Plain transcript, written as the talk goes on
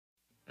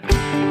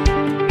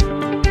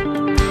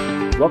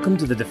Welcome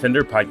to the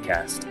Defender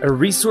Podcast, a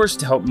resource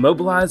to help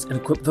mobilize and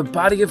equip the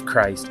body of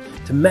Christ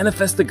to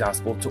manifest the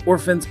gospel to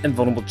orphans and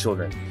vulnerable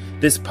children.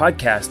 This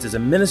podcast is a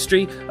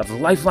ministry of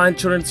Lifeline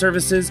Children's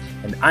Services,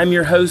 and I'm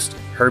your host,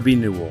 Herbie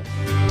Newell.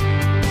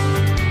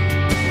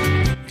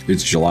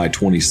 It's July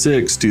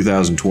 26,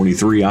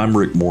 2023. I'm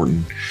Rick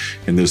Morton,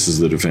 and this is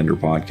the Defender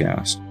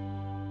Podcast.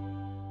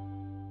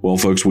 Well,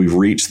 folks, we've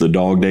reached the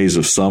dog days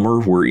of summer.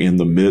 We're in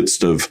the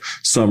midst of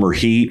summer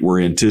heat.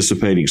 We're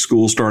anticipating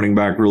school starting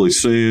back really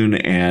soon,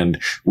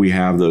 and we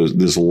have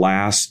this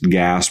last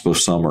gasp of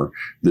summer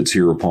that's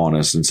here upon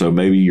us. And so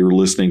maybe you're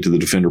listening to the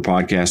Defender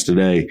Podcast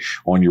today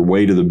on your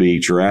way to the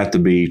beach or at the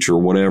beach or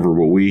whatever,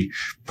 but we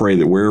pray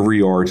that wherever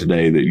you are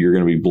today, that you're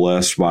going to be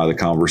blessed by the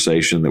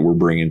conversation that we're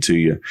bringing to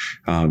you.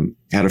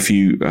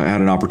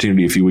 Had an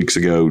opportunity a few weeks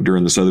ago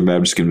during the Southern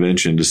Baptist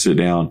Convention to sit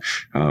down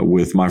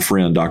with my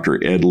friend,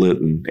 Dr. Ed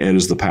Litton. Ed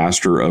is the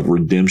pastor of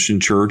Redemption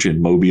Church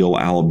in Mobile,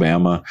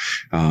 Alabama.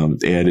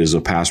 Ed is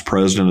a past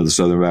president of the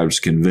Southern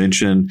Baptist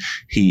Convention.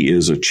 He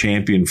is a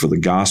champion for the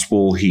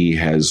gospel. He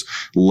has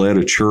led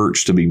a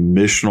church to be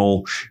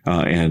missional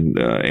and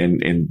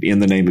in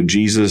the name of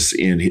Jesus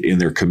in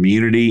their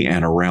community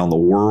and around the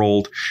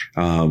world.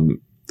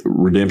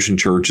 Redemption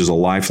Church is a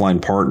Lifeline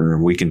partner,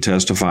 and we can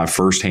testify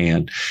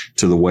firsthand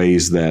to the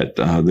ways that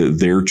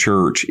their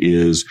church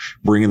is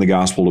bringing the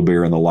gospel to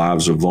bear in the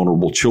lives of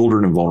vulnerable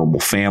children and vulnerable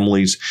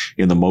families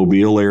in the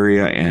Mobile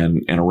area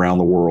and around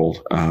the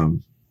world.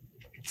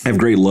 I have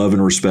great love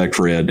and respect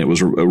for Ed, and it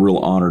was a real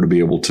honor to be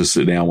able to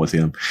sit down with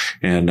him,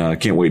 and I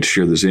can't wait to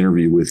share this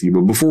interview with you.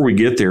 But before we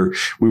get there,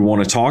 we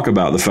want to talk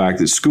about the fact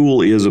that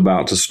school is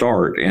about to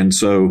start, and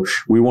so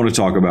we want to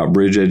talk about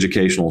Bridge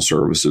Educational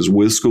Services.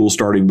 With school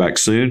starting back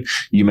soon,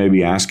 you may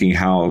be asking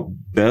how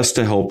best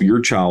to help your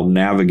child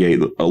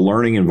navigate a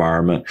learning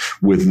environment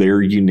with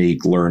their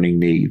unique learning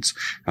needs.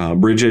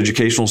 Bridge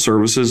Educational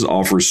Services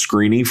offers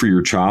screening for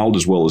your child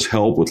as well as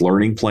help with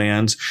learning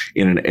plans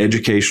in an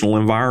educational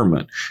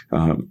environment.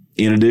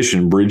 In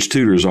addition, Bridge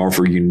Tutors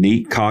offer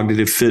unique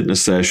cognitive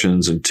fitness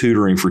sessions and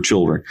tutoring for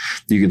children.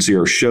 You can see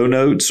our show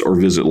notes or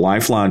visit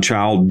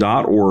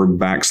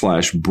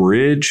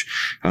lifelinechild.org/bridge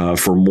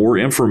for more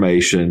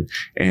information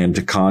and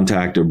to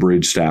contact a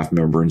Bridge staff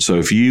member. And so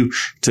if you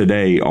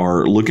today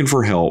are looking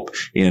for help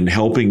in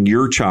helping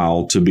your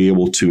child to be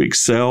able to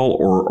excel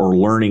or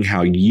learning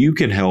how you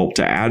can help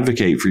to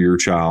advocate for your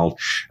child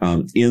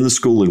in the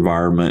school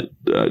environment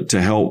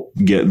to help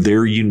get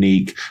their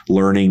unique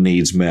learning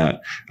needs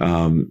met,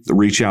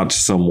 reach out to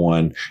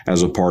someone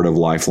as a part of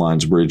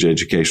Lifeline's Bridge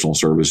Educational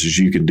Services.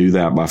 You can do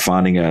that by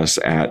finding us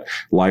at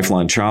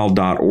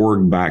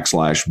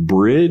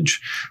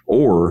lifelinechild.org/bridge,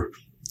 or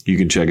you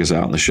can check us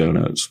out in the show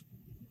notes.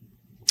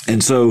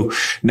 And so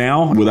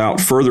now, without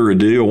further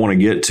ado, I want to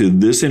get to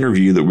this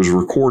interview that was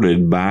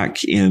recorded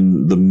back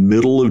in the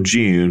middle of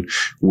June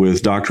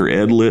with Dr.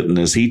 Ed Litton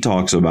as he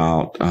talks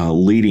about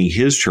leading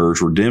his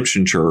church,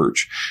 Redemption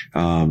Church,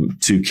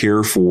 to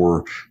care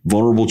for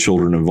vulnerable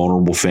children and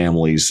vulnerable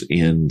families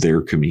in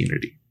their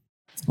community.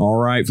 All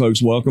right,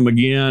 folks, welcome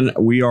again.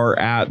 We are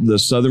at the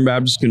Southern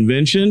Baptist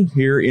Convention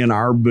here in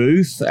our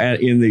booth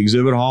in the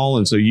exhibit hall,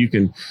 and so you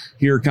can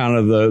hear kind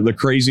of the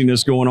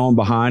craziness going on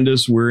behind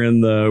us. We're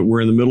in the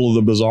middle of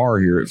the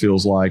bazaar here, it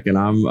feels like, and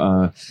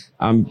I'm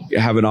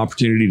have an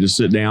opportunity to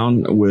sit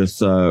down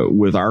with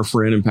our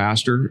friend and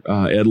pastor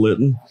Ed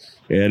Litton.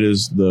 Ed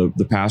is the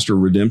pastor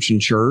of Redemption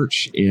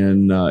Church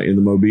in the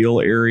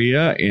Mobile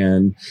area,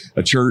 and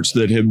a church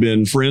that have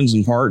been friends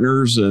and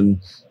partners and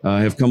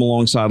have come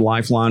alongside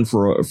Lifeline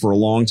for a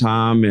long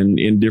time and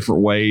in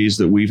different ways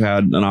that we've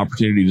had an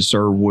opportunity to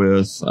serve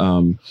with.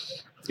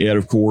 Ed,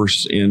 of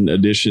course, in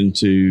addition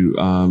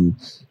to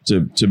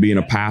being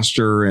a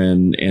pastor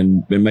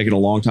and been making a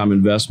long time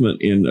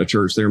investment in a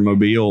church there in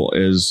Mobile,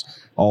 is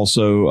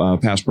also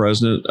past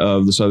president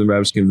of the Southern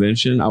Baptist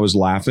Convention. I was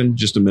laughing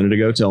just a minute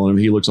ago, telling him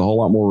he looks a whole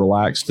lot more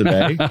relaxed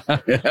today.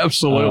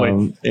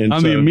 Absolutely.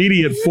 I'm the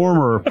immediate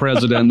former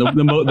president.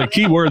 The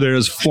key word there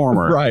is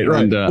former. Right.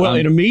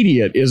 And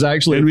immediate is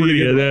actually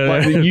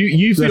immediate.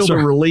 You feel the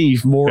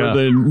relief more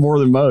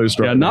than most.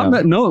 Right now.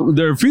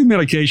 There are a few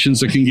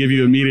medications that can give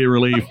you immediate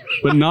relief,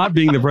 but not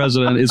being the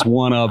president is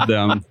one of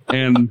them.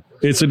 And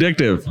it's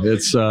addictive.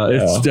 It's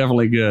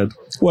definitely good.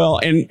 Well,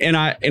 and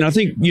I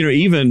think,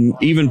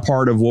 even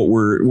part of what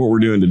we're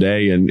doing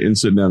today and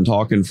sitting down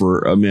talking for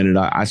a minute,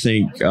 I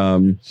think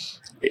I'm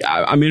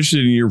interested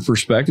in your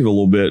perspective a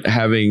little bit,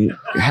 having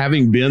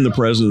been the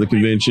president of the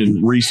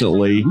convention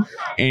recently,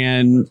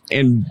 and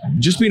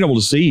just being able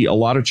to see a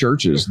lot of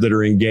churches that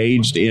are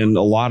engaged in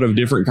a lot of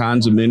different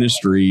kinds of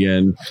ministry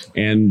and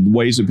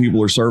ways that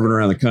people are serving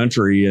around the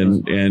country,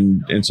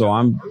 and so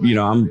I'm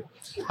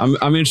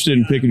interested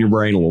in picking your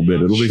brain a little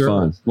bit. It'll be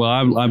fun.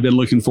 Well, I've been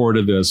looking forward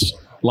to this.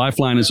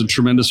 Lifeline is a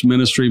tremendous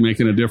ministry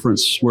making a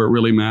difference where it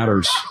really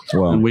matters.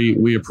 Well, and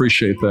we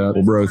appreciate that.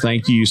 Well, bro,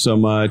 thank you so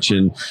much.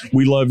 And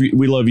we love you.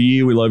 We love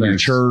you. We love your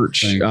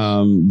church.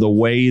 The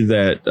way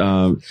that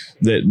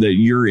that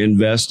you're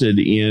invested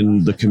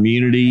in the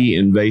community,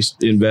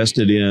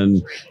 invested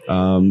in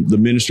the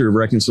ministry of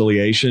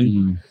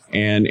reconciliation,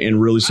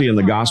 and really seeing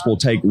the gospel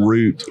take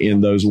root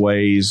in those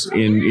ways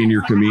in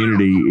your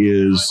community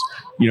is,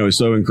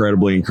 so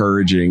incredibly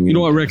encouraging. You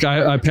know what, Rick?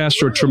 I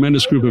pastor a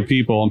tremendous group of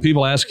people, and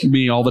people ask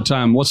me all the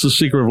time, what's the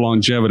secret of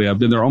longevity? I've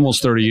been there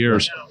almost 30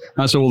 years.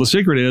 I said, well, the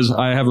secret is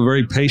I have a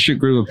very patient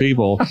group of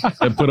people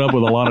that put up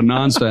with a lot of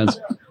nonsense,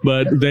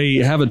 but they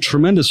have a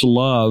tremendous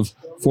love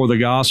for the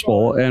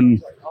gospel.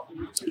 And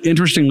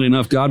interestingly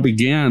enough, God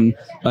began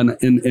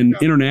an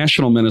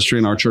international ministry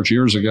in our church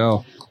years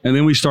ago. And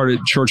then we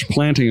started church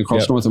planting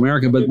across North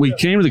America. But we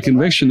came to the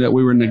conviction that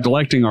we were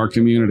neglecting our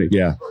community.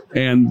 Yeah.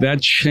 And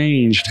that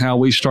changed how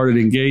we started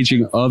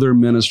engaging other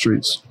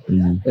ministries.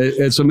 Mm-hmm.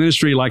 It's a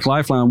ministry like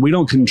Lifeline. We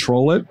don't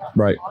control it.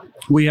 Right.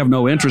 We have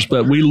no interest,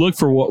 but we look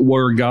for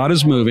where God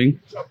is moving.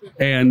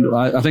 And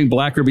I think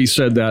Blackerby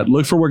said that.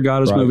 Look for where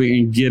God is moving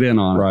and get in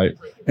on it. Right.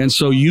 And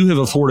so you have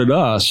afforded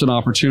us an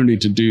opportunity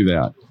to do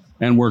that.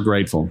 And we're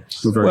grateful.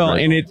 We're very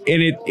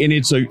grateful. And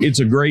it's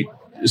a great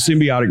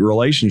symbiotic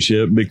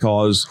relationship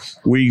because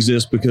we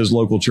exist because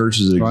local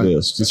churches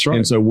exist. That's right.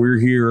 And so we're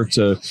here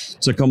to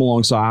come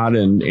alongside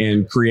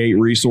and create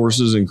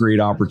resources and create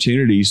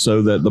opportunities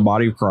so that the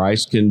body of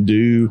Christ can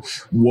do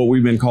what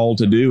we've been called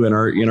to do in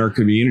our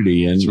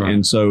community. And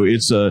and so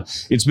it's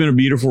been a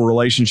beautiful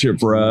relationship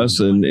for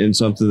us and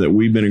something that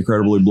we've been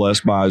incredibly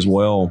blessed by as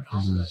well.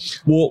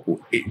 Mm-hmm.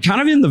 Well,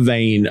 kind of in the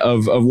vein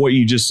of what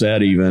you just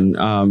said, even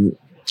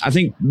I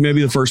think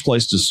maybe the first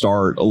place to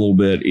start a little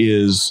bit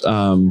is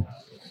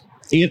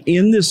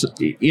in this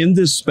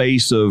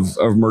space of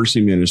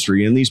mercy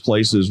ministry, in these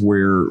places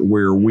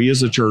where we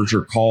as a church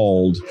are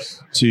called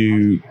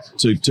to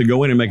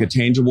go in and make a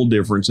tangible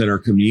difference in our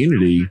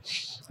community,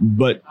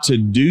 but to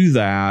do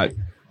that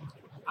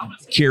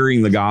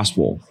carrying the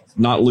gospel,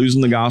 not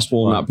losing the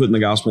gospel, not putting the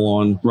gospel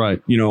on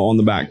on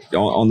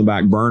the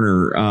back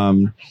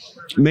burner.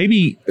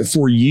 Maybe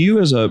for you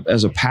as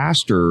a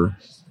pastor,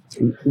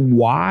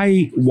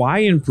 why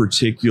in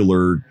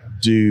particular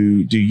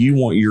do you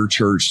want your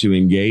church to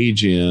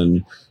engage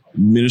in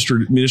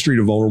ministry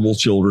to vulnerable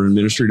children,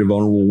 ministry to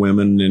vulnerable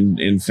women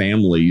and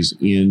families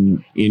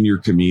in your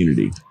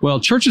community? Well,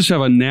 churches have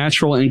a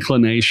natural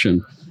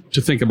inclination to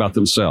think about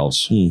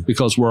themselves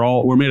because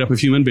we're made up of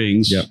human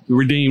beings,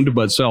 redeemed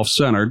but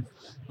self-centered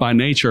by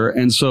nature.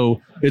 And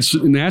so it's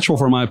natural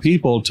for my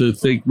people to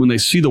think when they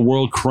see the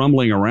world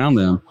crumbling around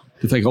them,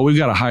 to think, we've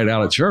got to hide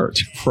out at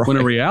church. Right. When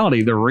in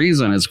reality, the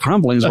reason it's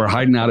crumbling is we're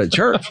hiding out at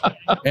church.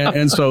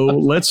 And so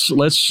let's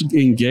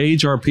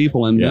engage our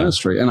people in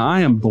ministry. And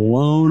I am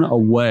blown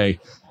away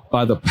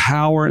by the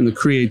power and the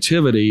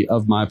creativity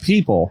of my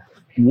people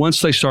once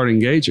they start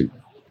engaging.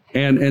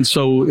 And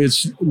so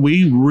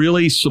we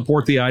really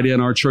support the idea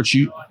in our church.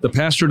 The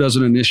pastor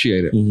doesn't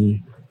initiate it.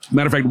 Mm-hmm.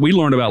 Matter of fact, we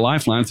learned about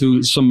Lifeline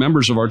through some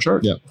members of our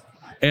church. Yep.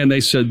 And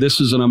they said,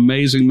 this is an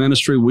amazing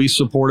ministry. We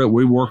support it.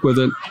 We work with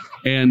it.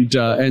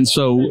 And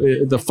so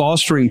the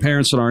fostering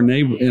parents in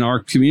our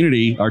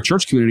community, our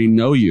church community,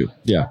 know you.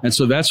 Yeah. And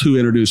so that's who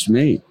introduced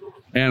me.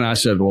 And I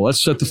said, well,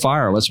 let's set the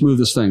fire. Let's move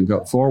this thing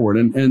forward.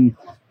 And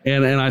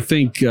I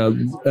think,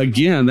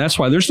 again, that's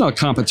why there's not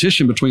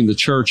competition between the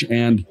church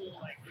and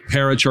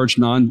parachurch,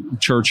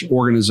 non-church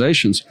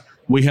organizations.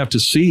 We have to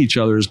see each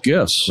other as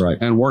gifts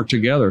and work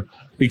together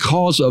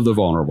because of the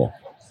vulnerable.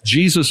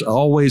 Jesus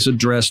always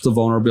addressed the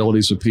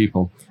vulnerabilities of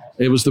people.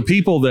 It was the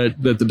people that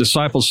the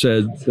disciples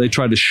said they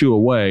tried to shoo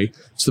away.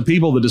 It's the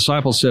people the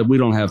disciples said, we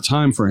don't have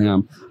time for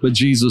him, but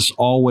Jesus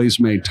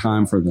always made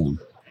time for them.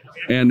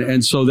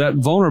 And so that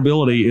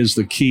vulnerability is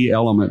the key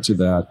element to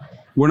that.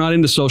 We're not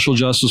into social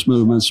justice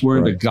movements. We're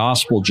into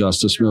gospel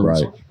justice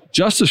movements. Right.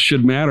 Justice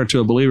should matter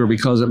to a believer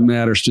because it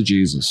matters to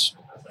Jesus.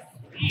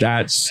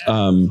 That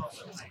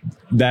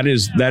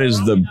is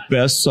the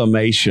best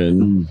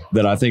summation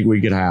that I think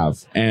we could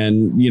have.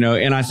 And,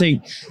 and I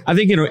think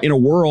in a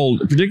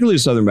world, particularly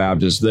Southern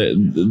Baptists,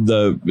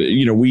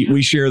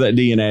 we share that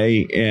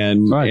DNA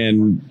and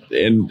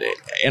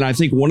I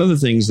think one of the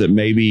things that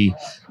maybe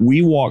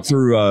we walked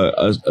through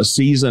a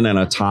season and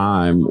a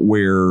time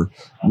where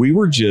we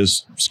were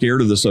just scared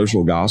of the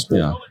social gospel.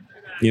 Yeah.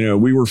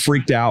 We were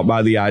freaked out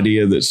by the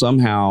idea that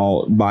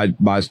somehow by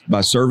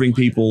serving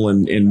people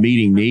and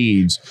meeting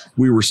needs,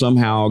 we were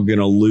somehow going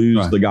to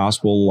lose the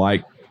gospel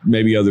like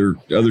maybe other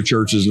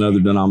churches and other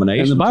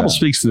denominations. And the Bible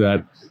speaks to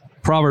that.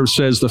 Proverbs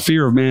says the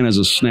fear of man is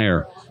a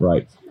snare.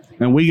 Right.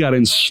 And we got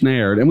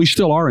ensnared, and we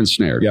still are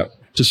ensnared. Yep.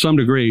 To some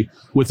degree,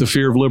 with the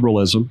fear of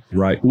liberalism.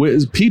 Right.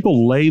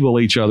 People label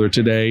each other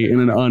today in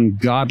an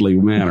ungodly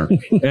manner.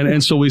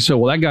 and so we say,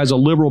 well, that guy's a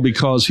liberal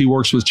because he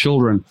works with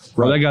children.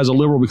 Or that guy's a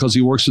liberal because he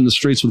works in the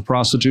streets with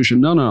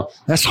prostitution. No.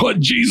 That's what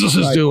Jesus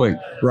is doing.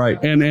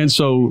 Right. And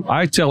so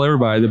I tell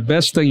everybody, the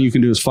best thing you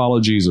can do is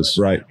follow Jesus.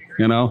 Right.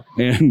 And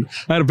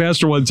I had a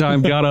pastor one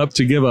time got up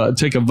to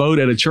take a vote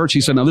at a church.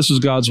 He said, "Now this is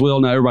God's will.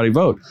 Now everybody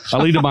vote." I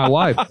leaned to my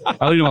wife.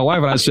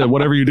 And I said,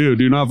 "Whatever you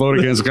do not vote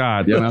against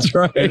God." That's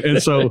right.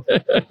 And so,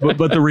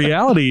 but the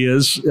reality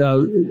is,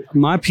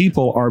 my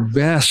people are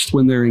best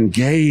when they're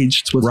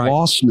engaged with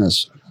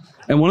lostness.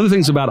 And one of the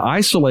things about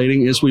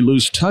isolating is we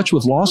lose touch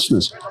with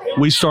lostness.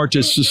 We start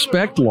to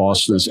suspect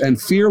lostness and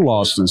fear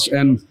lostness.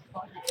 And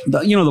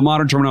the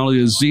modern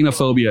terminology is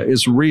xenophobia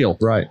is real,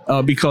 right?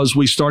 Because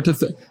we start to,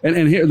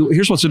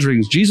 here's what's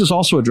interesting. Jesus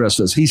also addressed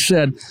this. He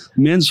said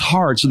men's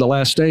hearts in the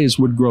last days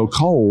would grow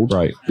cold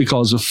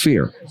because of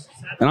fear.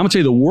 And I'm going to tell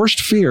you, the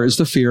worst fear is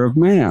the fear of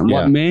man,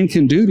 what man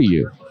can do to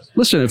you.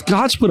 Listen, if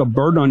God's put a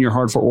burden on your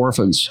heart for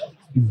orphans,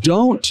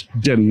 don't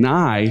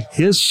deny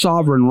his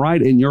sovereign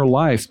right in your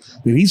life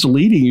that he's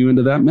leading you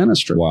into that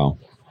ministry. Wow.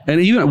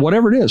 And even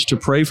whatever it is, to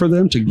pray for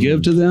them, to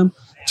give to them,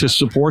 to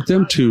support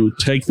them, to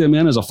take them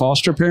in as a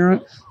foster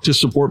parent, to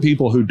support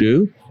people who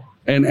do.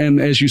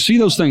 And as you see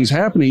those things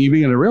happening, you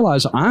begin to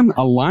realize I'm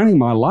aligning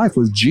my life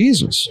with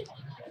Jesus,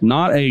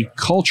 not a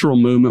cultural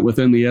movement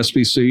within the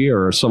SBC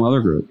or some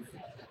other group.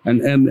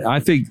 And I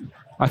think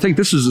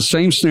this is the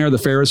same snare the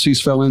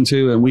Pharisees fell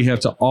into, and we have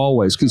to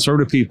always,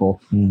 conservative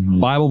people,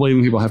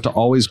 Bible-believing people, have to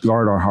always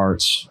guard our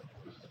hearts.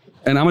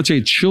 And I'm going to tell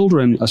you,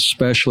 children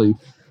especially,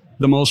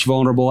 the most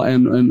vulnerable,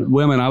 and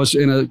women. I was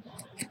in a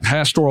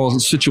pastoral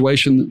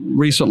situation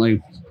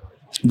recently,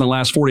 in the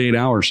last 48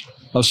 hours,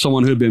 of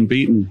someone who had been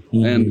beaten,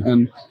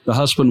 and the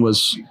husband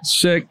was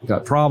sick,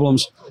 got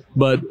problems,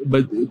 but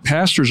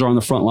pastors are on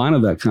the front line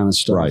of that kind of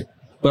stuff. Right.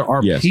 But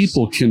our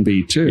people can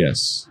be too.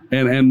 Yes.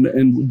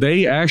 And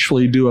they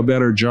actually do a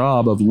better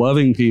job of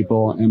loving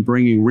people and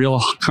bringing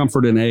real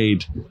comfort and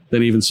aid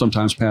than even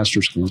sometimes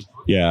pastors can.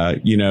 Yeah.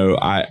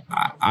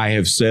 I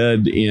have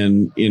said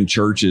in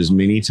churches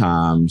many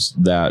times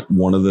that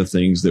one of the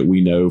things that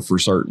we know for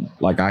certain,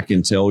 like I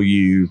can tell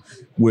you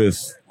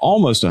with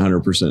almost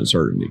 100%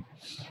 certainty,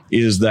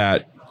 is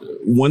that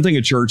one thing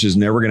a church is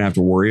never going to have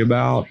to worry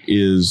about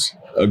is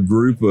a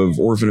group of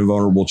orphan and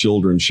vulnerable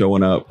children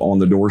showing up on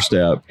the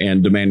doorstep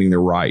and demanding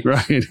their rights.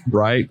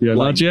 Right. Yeah,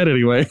 not yet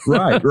anyway.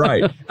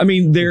 Right. I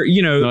mean, they're,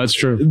 no, that's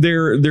true.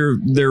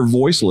 They're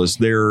voiceless.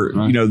 They're,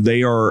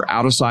 they are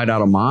out of sight,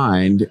 out of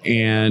mind.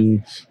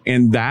 And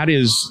that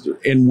is,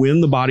 and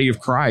when the body of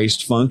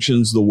Christ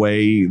functions the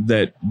way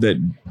that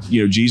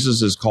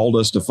Jesus has called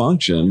us to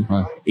function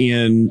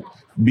in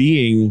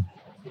being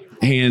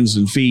hands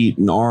and feet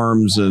and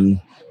arms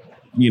and,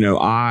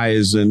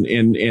 eyes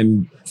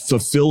and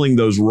fulfilling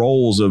those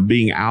roles of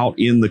being out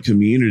in the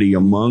community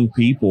among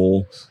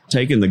people,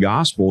 taking the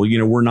gospel.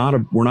 We're not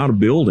a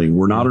building.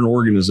 We're not an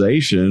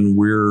organization.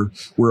 We're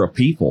a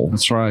people.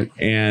 That's right.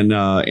 And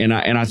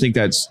I think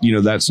that's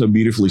so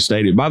beautifully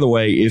stated. By the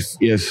way, if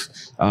this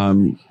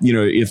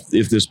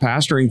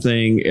pastoring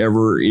thing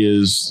ever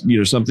is,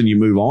 something you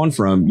move on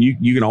from,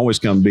 you can always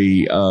come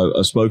be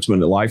a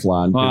spokesman at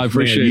Lifeline. I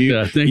appreciate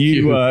that. Thank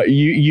you.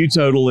 You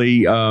totally,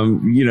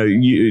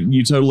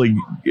 you totally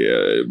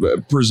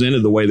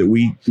presented the way that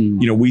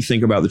we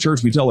think about the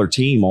church. We tell our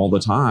team all the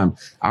time,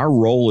 our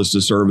role is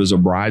to serve as a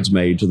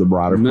bridesmaid to the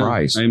bride of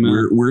Christ.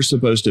 Amen. We're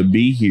supposed to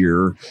be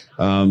here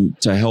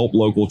to help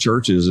local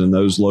churches and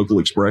those local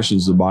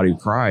expressions of the body of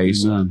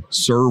Christ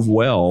serve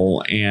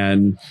well,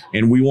 and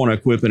we want to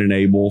equip and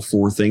enable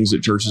for things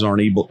that churches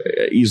aren't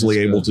easily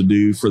able to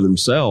do for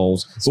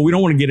themselves. But we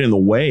don't want to get in the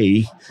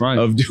way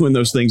of doing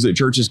those things that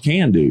churches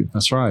can do.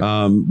 That's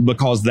right.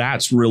 Because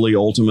that's really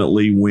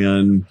ultimately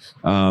when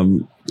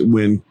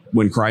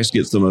Christ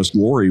gets the most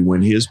glory,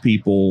 when his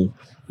people,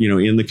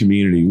 in the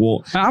community.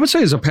 Well, I would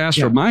say as a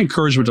pastor, my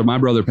encouragement to my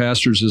brother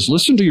pastors is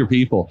listen to your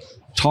people,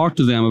 talk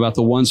to them about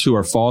the ones who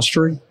are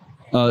fostering.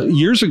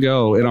 Years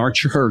ago in our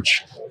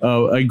church,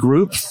 a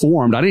group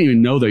formed. I didn't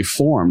even know they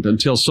formed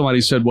until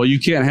somebody said, well, you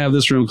can't have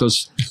this room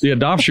because the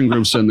adoption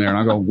group's in there. And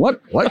I go,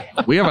 what?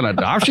 We have an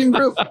adoption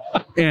group?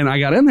 And I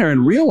got in there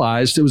and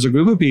realized it was a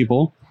group of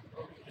people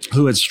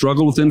who had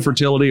struggled with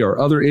infertility or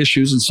other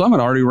issues, and some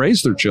had already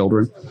raised their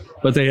children,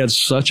 but they had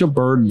such a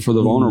burden for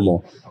the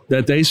vulnerable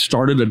that they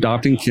started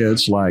adopting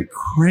kids like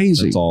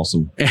crazy. That's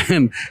awesome.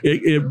 And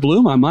it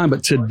blew my mind.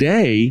 But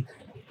today,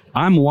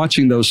 I'm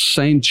watching those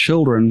same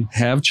children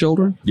have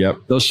children. Yep.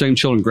 Those same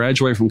children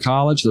graduate from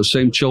college. Those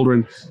same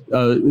children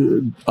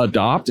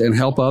adopt and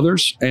help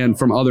others, and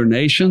from other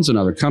nations and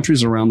other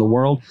countries around the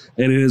world.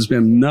 And it has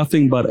been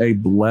nothing but a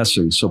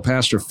blessing. So,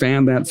 Pastor,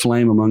 fan that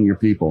flame among your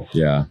people.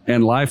 Yeah.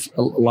 And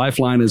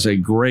Lifeline is a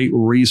great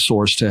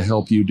resource to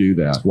help you do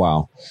that.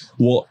 Wow.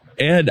 Well,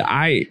 Ed,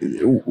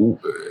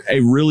 a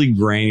really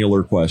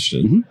granular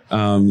question.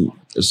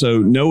 So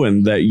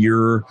knowing that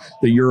you're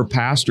a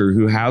pastor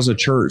who has a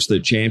church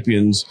that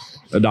champions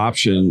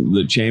adoption,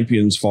 that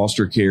champions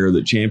foster care,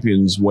 that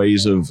champions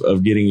ways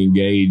of getting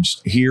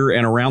engaged here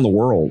and around the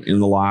world in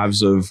the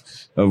lives of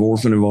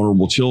orphan and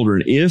vulnerable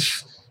children.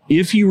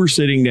 If you were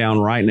sitting down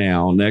right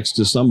now next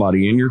to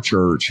somebody in your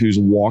church who's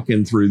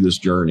walking through this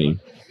journey,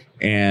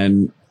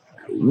 and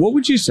what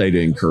would you say to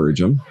encourage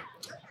them?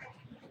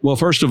 Well,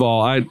 first of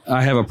all,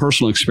 I have a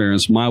personal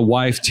experience. My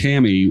wife,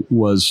 Tammy,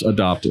 was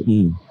adopted.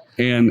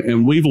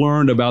 And we've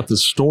learned about the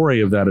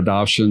story of that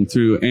adoption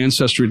through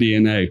Ancestry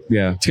DNA.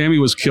 Yeah. Tammy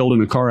was killed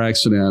in a car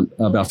accident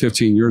about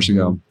 15 years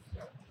ago.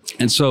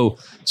 And so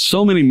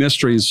many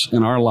mysteries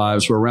in our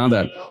lives were around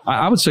that.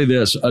 I would say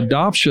this: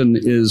 adoption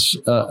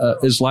is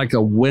like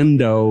a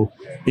window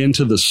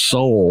into the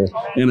soul,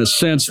 in a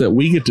sense that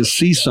we get to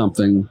see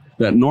something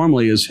that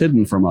normally is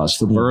hidden from us: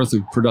 the birth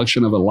and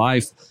production of a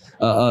life,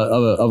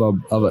 of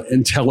a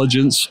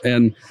intelligence,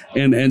 and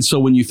so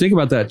when you think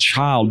about that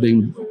child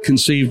being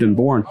conceived and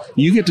born,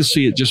 you get to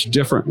see it just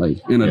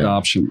differently in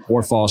adoption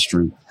or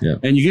fostering,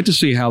 and you get to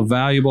see how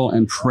valuable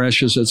and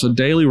precious. It's a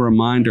daily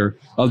reminder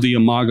of the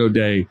Imago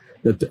Dei,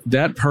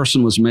 that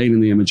person was made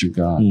in the image of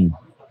God.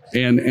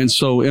 And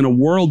so in a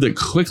world that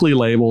quickly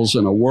labels,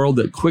 in a world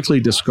that quickly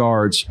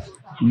discards,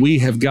 we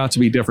have got to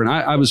be different.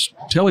 I was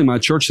telling my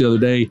church the other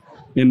day,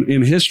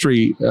 in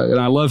history, and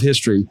I love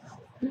history,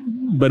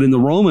 but in the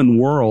Roman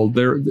world,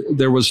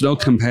 there was no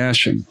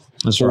compassion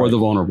for the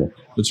vulnerable.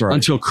 That's right.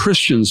 Until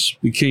Christians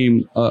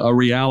became a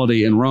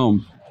reality in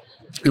Rome.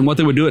 And what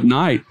they would do at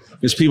night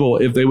is people,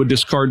 if they would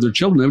discard their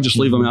children, they would just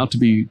leave them out to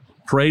be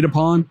preyed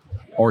upon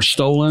or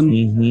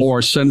stolen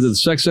or sent into the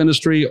sex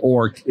industry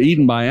or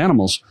eaten by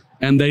animals.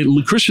 And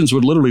Christians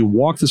would literally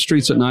walk the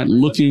streets at night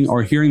looking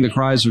or hearing the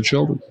cries of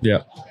children.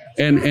 Yeah.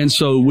 And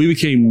so we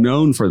became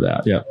known for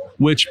that,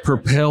 which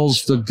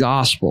propels the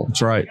gospel.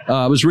 That's right.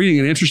 I was reading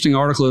an interesting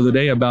article the other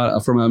day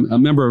from a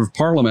member of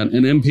parliament,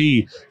 an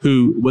MP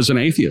who was an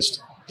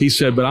atheist. He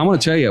said, but I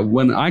want to tell you,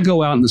 when I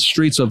go out in the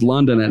streets of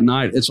London at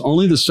night, it's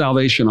only the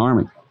Salvation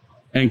Army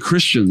and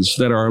Christians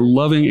that are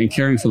loving and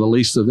caring for the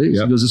least of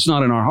these, because it's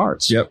not in our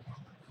hearts. Yep.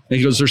 And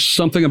he goes, there's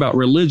something about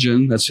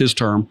religion, that's his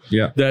term,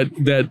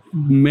 that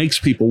makes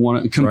people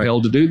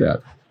compelled to do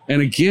that.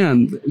 And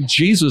again,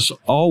 Jesus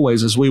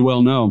always, as we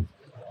well know,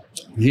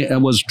 he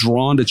was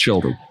drawn to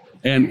children,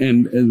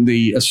 and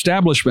the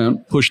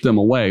establishment pushed them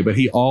away, but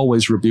he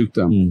always rebuked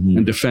them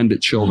and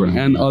defended children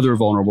and other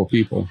vulnerable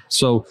people.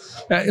 So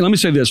let me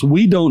say this: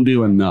 we don't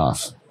do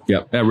enough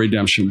at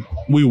Redemption.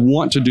 We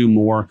want to do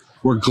more.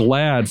 We're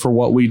glad for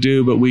what we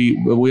do, but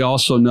we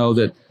also know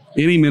that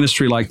any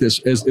ministry like this,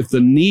 if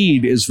the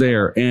need is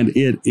there, and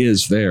it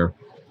is there,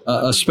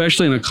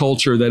 especially in a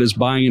culture that is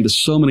buying into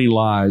so many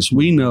lies,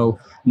 we know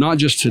not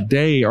just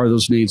today are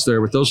those needs there,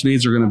 but those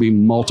needs are going to be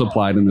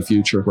multiplied in the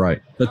future.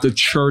 Right. That the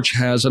church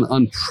has an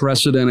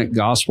unprecedented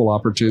gospel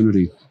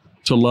opportunity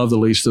to love the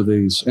least of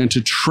these and to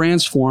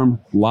transform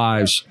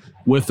lives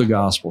with the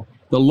gospel.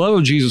 The love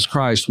of Jesus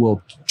Christ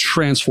will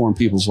transform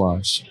people's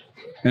lives.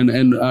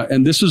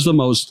 And this is the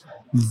most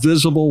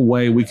visible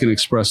way we can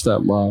express that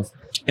love.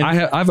 And I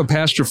have a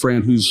pastor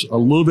friend who's a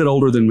little bit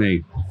older than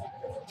me,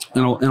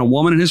 and a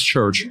woman in his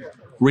church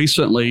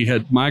recently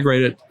had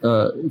migrated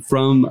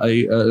from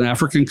an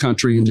African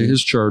country into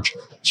his church.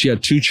 She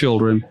had 2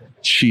 children.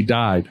 She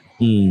died.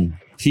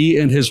 He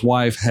and his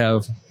wife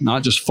have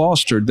not just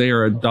fostered, they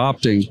are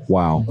adopting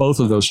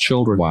both of those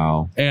children.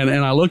 Wow. And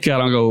I look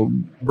at him and go,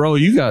 bro,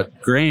 you got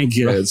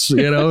grandkids,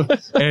 you know?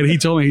 And he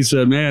told me, he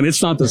said, man,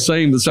 it's not the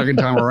same the second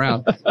time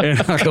around.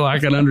 And I go, I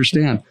can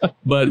understand.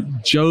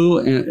 But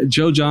Joe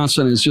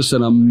Johnson is just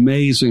an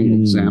amazing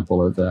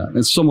example of that.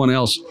 And someone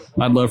else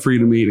I'd love for you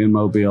to meet in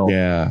Mobile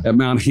at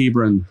Mount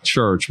Hebron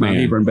Church, Mount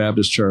Hebron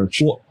Baptist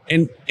Church. Well,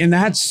 and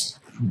that's,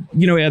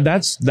 you know, Ed,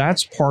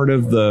 that's part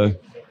of the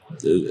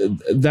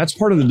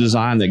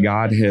design that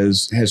God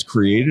has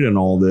created in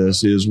all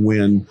this, is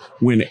when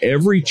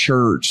every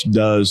church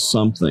does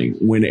something,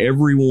 when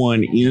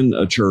everyone in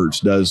a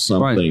church does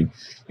something. Right.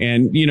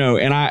 And, you know,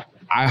 and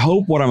I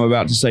hope what I'm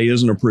about to say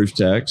isn't a proof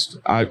text.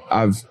 I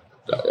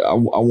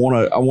want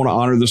to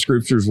honor the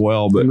scriptures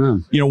well, but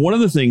you know, one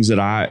of the things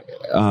that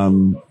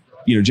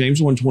you know, James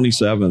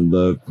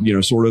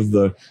 1:27, sort of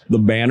the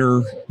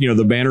banner, you know,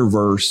 the banner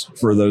verse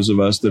for those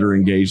of us that are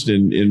engaged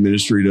in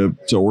ministry to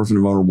orphan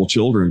and vulnerable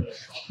children.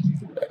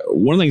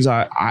 One of the things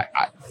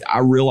I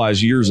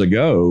realized years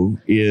ago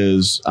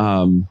is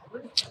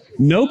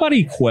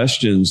nobody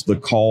questions the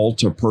call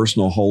to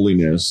personal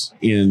holiness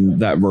in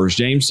that verse.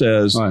 James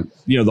says,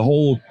 you know, the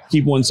whole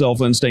keep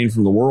oneself unstained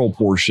from the world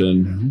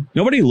portion.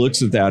 Nobody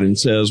looks at that and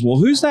says, well,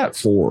 who's that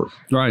for?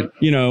 Right.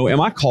 You know, am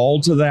I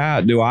called to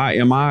that?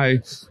 Am I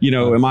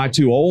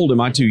too old?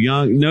 Am I too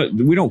young? No,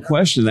 we don't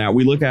question that.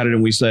 We look at it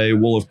and we say,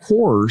 well, of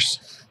course,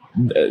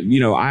 you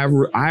know, I have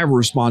a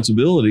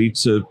responsibility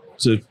to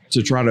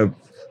try to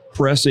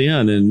press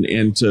in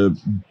and to,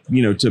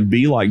 you know, to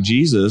be like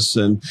Jesus,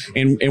 and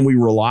we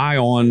rely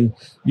on,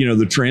 you know,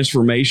 the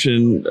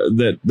transformation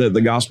that the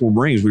gospel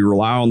brings. We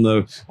rely on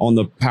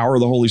the power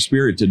of the Holy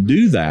Spirit to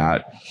do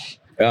that.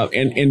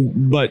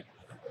 But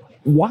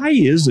why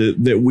is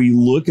it that we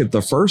look at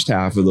the first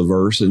half of the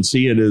verse and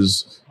see it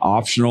as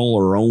optional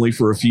or only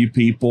for a few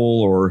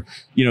people, or,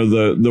 you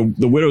know,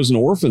 the widows and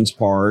orphans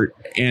part?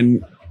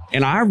 And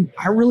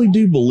I really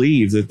do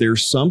believe that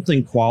there's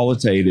something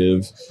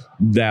qualitative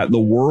that the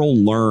world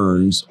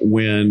learns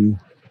when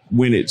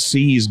it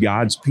sees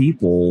God's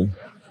people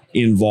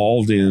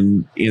involved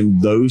in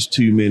those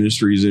two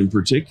ministries in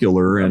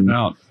particular.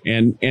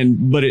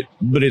 But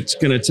it's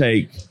going to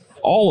take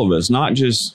all of us, not just